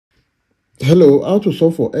Hello, how to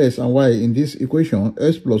solve for x and y in this equation?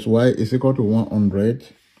 X plus y is equal to 100.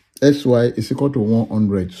 Xy is equal to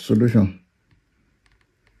 100. Solution.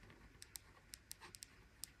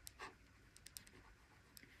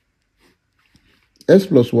 X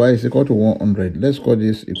plus y is equal to 100. Let's call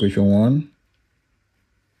this equation 1.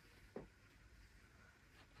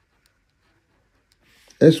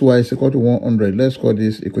 Xy is equal to 100. Let's call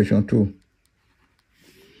this equation 2.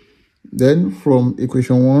 Then from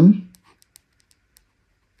equation 1,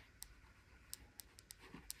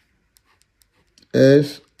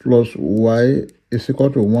 x plus y is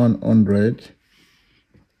equal to 100.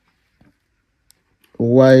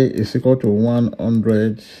 Y is equal to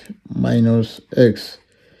 100 minus x.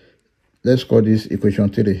 Let's call this equation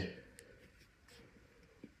 3.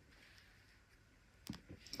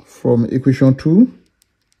 From equation 2,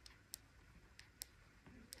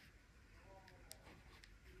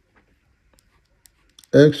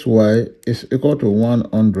 xy is equal to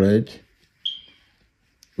 100.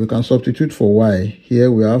 We can substitute for y. Here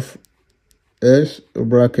we have s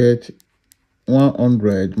bracket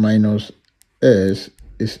 100 minus s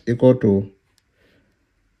is equal to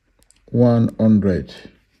 100.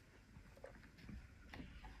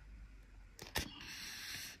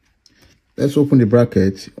 Let's open the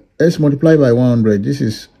bracket. S multiplied by 100. This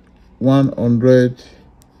is 100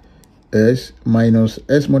 s minus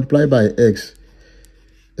s multiplied by x.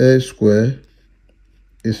 S square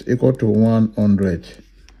is equal to 100.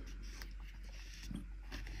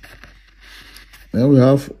 Then we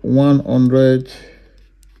have 100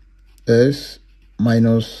 s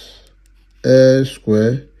minus s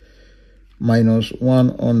square minus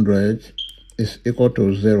 100 is equal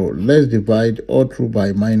to 0. Let's divide all through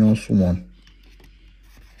by minus 1.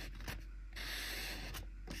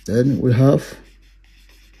 Then we have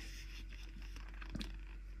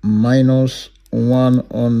minus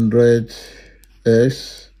 100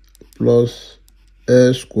 s plus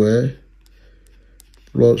s square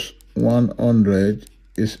plus 100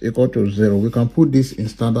 is equal to 0. We can put this in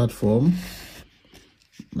standard form.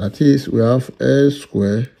 That is, we have s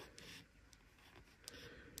square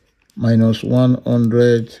minus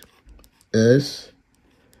 100 s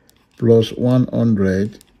plus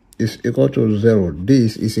 100 is equal to 0.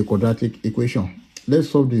 This is a quadratic equation. Let's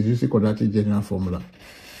solve this using quadratic general formula.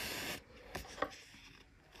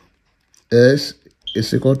 S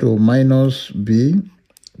is equal to minus b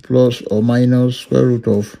plus or minus square root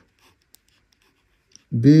of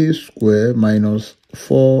b square minus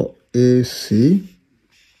 4ac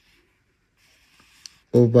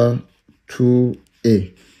over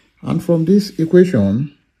 2a. And from this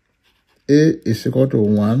equation, a is equal to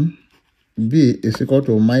 1, b is equal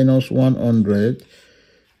to minus 100,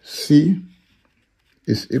 c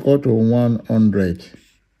is equal to 100.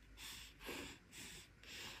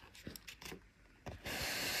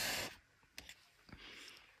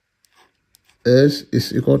 S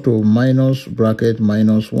is equal to minus bracket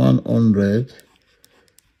minus 100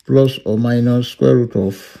 plus or minus square root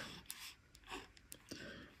of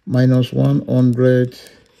minus 100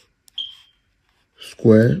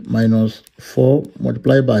 square minus 4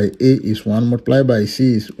 multiplied by a is 1 multiplied by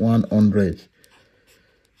c is 100.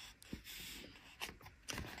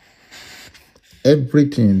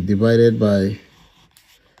 Everything divided by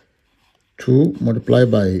 2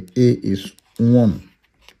 multiplied by a is 1.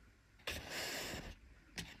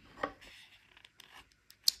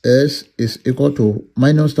 S is equal to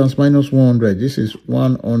minus times minus 100. This is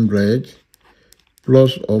 100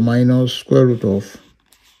 plus or minus square root of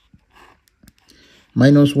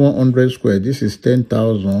minus 100 squared. This is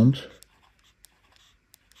 10,000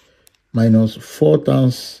 minus 4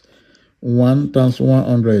 times 1 times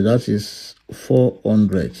 100. That is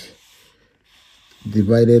 400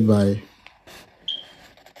 divided by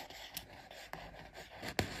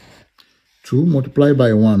 2 multiplied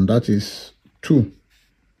by 1. That is 2.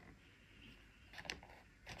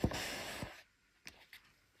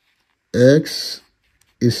 X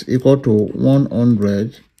is equal to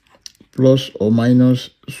 100 plus or minus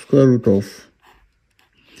square root of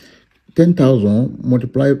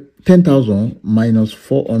 10,000 minus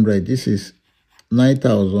 400. This is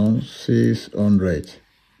 9,600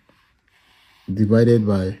 divided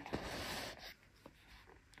by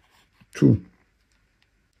 2.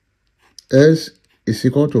 S is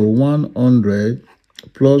equal to 100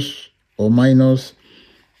 plus or minus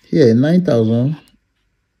here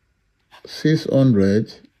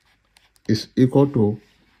 9,600 is equal to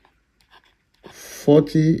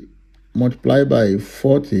 40 multiplied by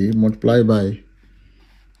 40 multiplied by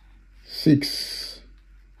 6.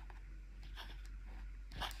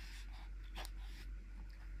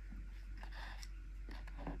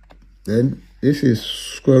 Then this is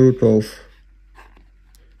square root of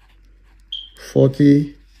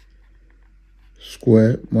 40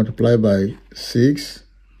 square multiplied by 6.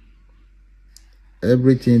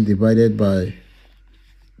 Everything divided by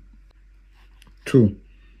 2.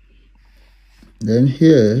 Then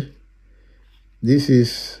here, this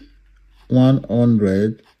is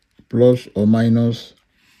 100 plus or minus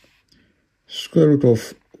square root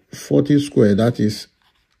of 40 square, that is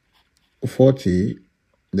 40,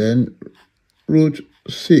 then root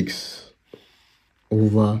 6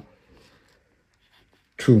 over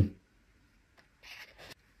 2.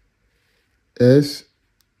 S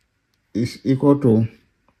is equal to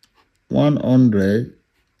 100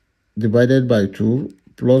 divided by 2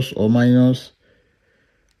 plus or minus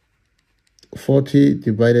 40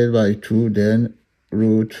 divided by 2, then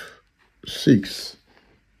root 6.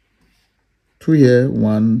 2 here,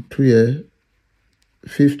 1, 2 here,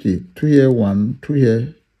 50. 2 here, 1, 2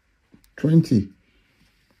 here, 20.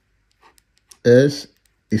 S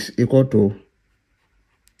is equal to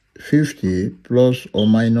 50 plus or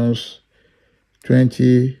minus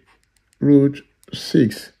 20 root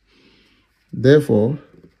 6. Therefore,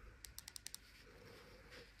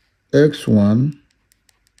 x1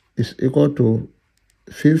 is equal to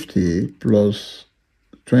 50 plus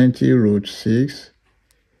 20 root 6,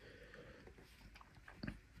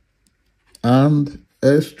 and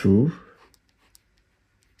s2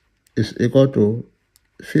 is equal to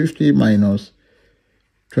 50 minus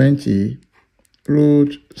 20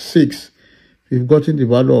 root 6. We've gotten the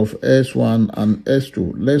value of s1 and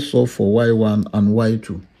s2. Let's solve for y1 and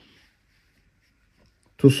y2.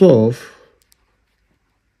 To solve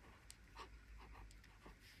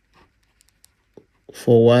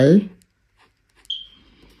for y,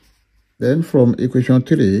 then from equation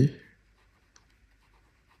 3,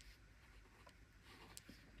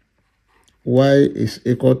 y is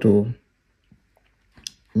equal to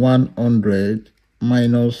 100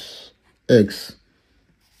 minus x.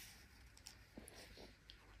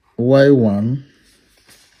 Y1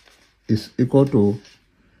 is equal to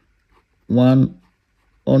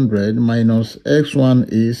 100 minus x1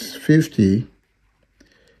 is 50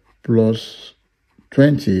 plus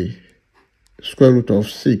 20 square root of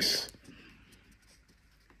 6.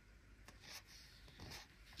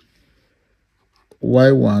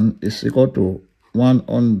 Y1 is equal to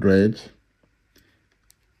 100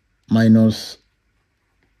 minus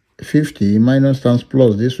 50, minus times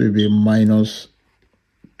plus, this will be minus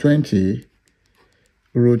 20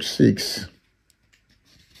 root 6.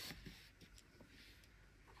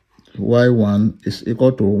 Y1 is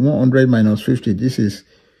equal to 100 minus 50. This is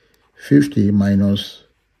 50 minus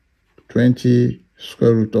 20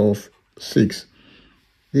 square root of 6.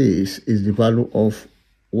 This is the value of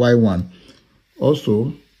y1.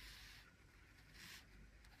 Also,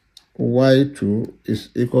 y2 is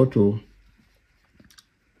equal to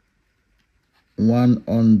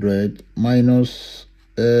 100 minus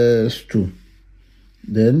s2.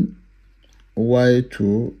 Then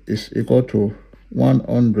y2 is equal to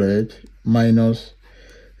 100 minus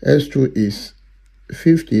s2 is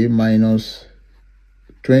 50 minus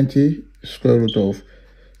 20 square root of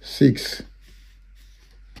 6.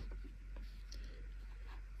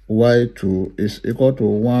 Y2 is equal to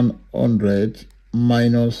 100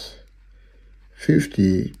 minus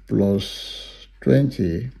 50 plus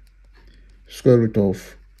 20 square root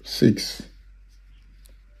of 6.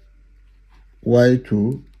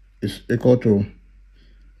 Y2 is equal to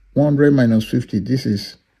 100 minus 50. This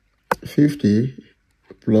is 50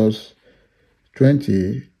 plus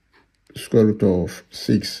 20 square root of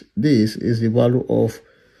 6. This is the value of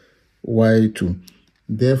y2.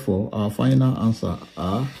 Therefore, our final answer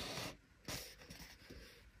are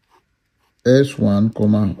s1,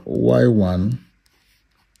 y1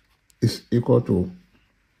 is equal to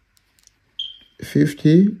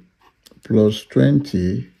 50 plus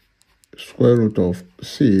 20 square root of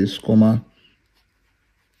 6,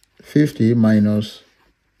 50 minus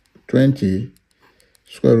 20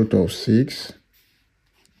 square root of 6.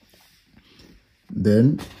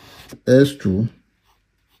 Then s2,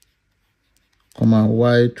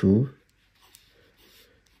 y2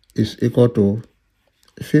 is equal to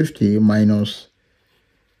 50 minus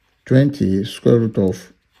 20 square root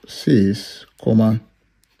of 6,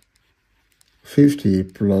 50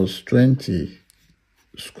 plus 20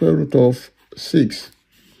 square root of 6.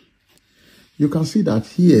 You can see that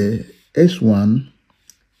here s1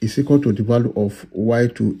 is equal to the value of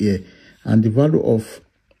y2 here, and the value of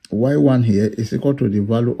y1 here is equal to the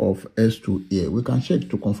value of s2 here. We can check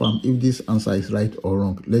to confirm if this answer is right or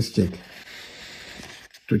wrong. Let's check.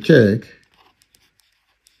 To check,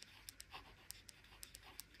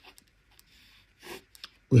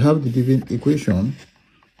 we have the given equation.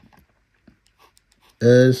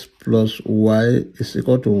 S plus y is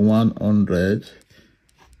equal to 100.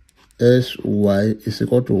 Sy is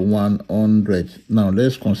equal to 100. Now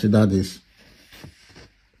let's consider this.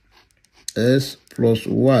 S plus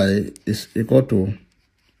y is equal to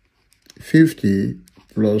 50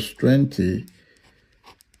 plus 20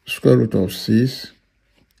 square root of 6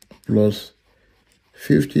 plus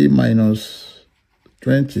 50 minus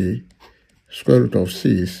 20 square root of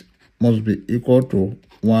 6 must be equal to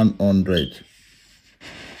 100.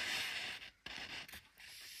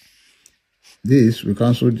 This, we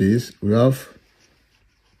cancel this. We have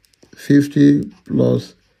 50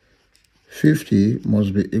 plus 50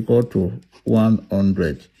 must be equal to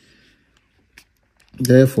 100.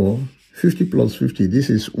 Therefore, 50 plus 50, this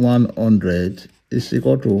is 100, is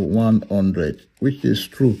equal to 100, which is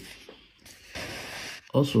true.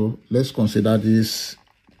 Also, let's consider this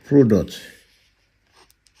product.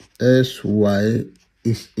 Sy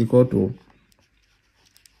is equal to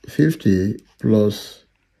 50 plus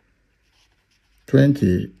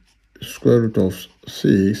 20 square root of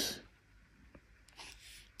 6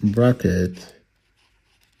 bracket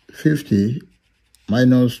 50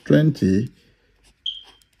 minus 20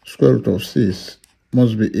 square root of 6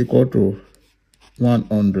 must be equal to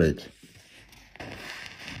 100.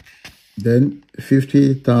 Then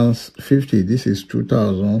 50 times 50, this is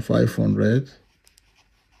 2,500,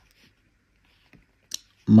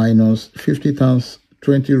 minus 50 times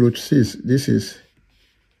 20 root 6, this is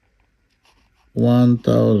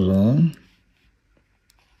 1,000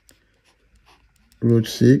 root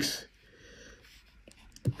 6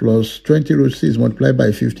 plus 20 root 6 multiplied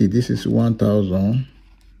by 50, this is 1,000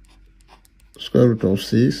 square root of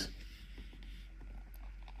 6.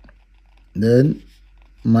 Then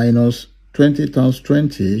minus 20 times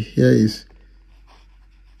 20, here is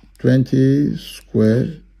 20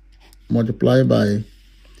 square multiplied by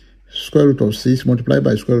square root of 6 multiplied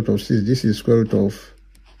by square root of 6, this is square root of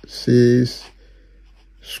 6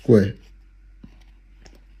 square,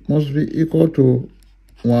 must be equal to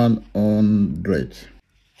 100.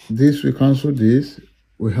 This, we cancel this.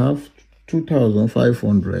 We have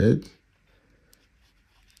 2,500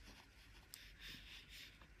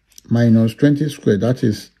 minus 20 square, that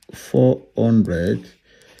is 400,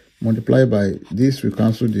 multiplied by this, we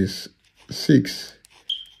cancel this, 6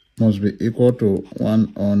 must be equal to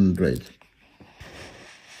 100.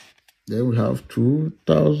 Then we have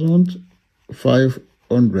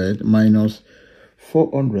 2,500 minus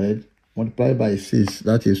 400 multiplied by 6,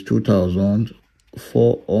 that is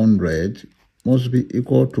 2,400, must be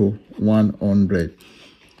equal to 100.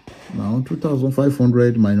 Now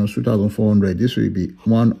 2,500 minus 2,400, this will be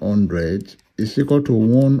 100, is equal to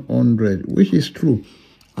 100, which is true.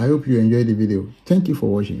 I hope you enjoyed the video. Thank you for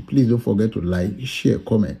watching. Please don't forget to like, share,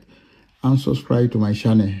 comment, and subscribe to my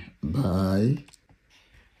channel. Bye.